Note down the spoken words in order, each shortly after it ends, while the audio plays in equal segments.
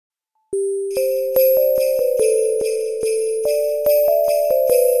Hey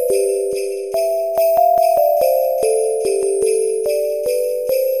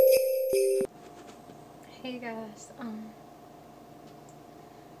guys, I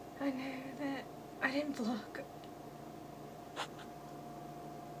know that I didn't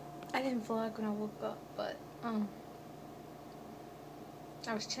vlog when I woke up, but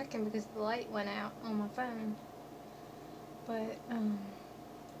I was checking because the light went out on my phone. But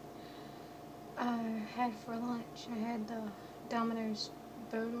I had for lunch, I had the Domino's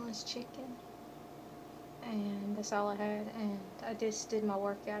boneless chicken, and that's all I had. And I just did my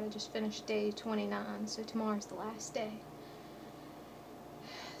workout. I just finished day 29, so tomorrow's the last day.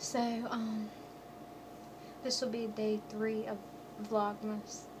 So this will be day 3 of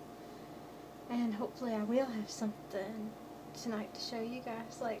Vlogmas, and hopefully I will have something tonight to show you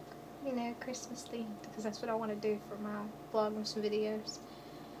guys, like, you know, Christmas themed, because that's what I want to do for my Vlogmas videos.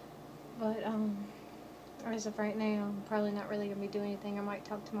 But as of right now, I'm probably not really going to be doing anything. I might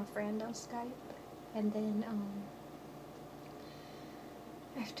talk to my friend on Skype, and then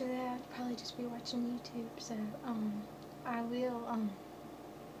after that I'll probably just be watching YouTube. So I will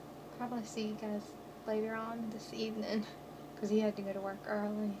probably see you guys later on this evening, because he had to go to work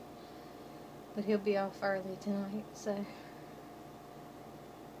early, but he'll be off early tonight. So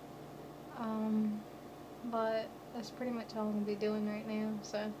but that's pretty much all I'm going to be doing right now.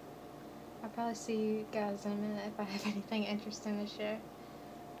 So I'll probably see you guys in a minute if I have anything interesting to share.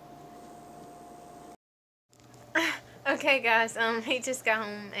 Okay guys, he just got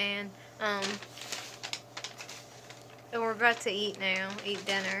home, and we're about to eat now, eat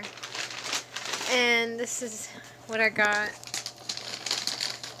dinner. And this is what I got.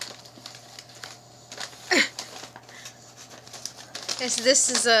 This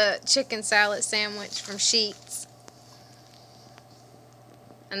is a chicken salad sandwich from Sheetz.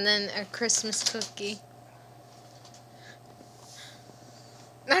 And then a Christmas cookie.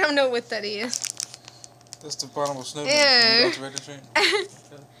 I don't know what that is. That's the bottom of snowman. Yeah.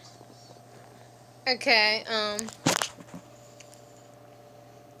 Okay. Okay,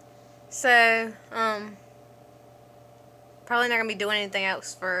 so, probably not gonna be doing anything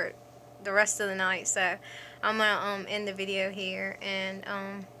else for the rest of the night, so I'm gonna end the video here, and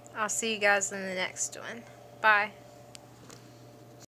I'll see you guys in the next one. Bye.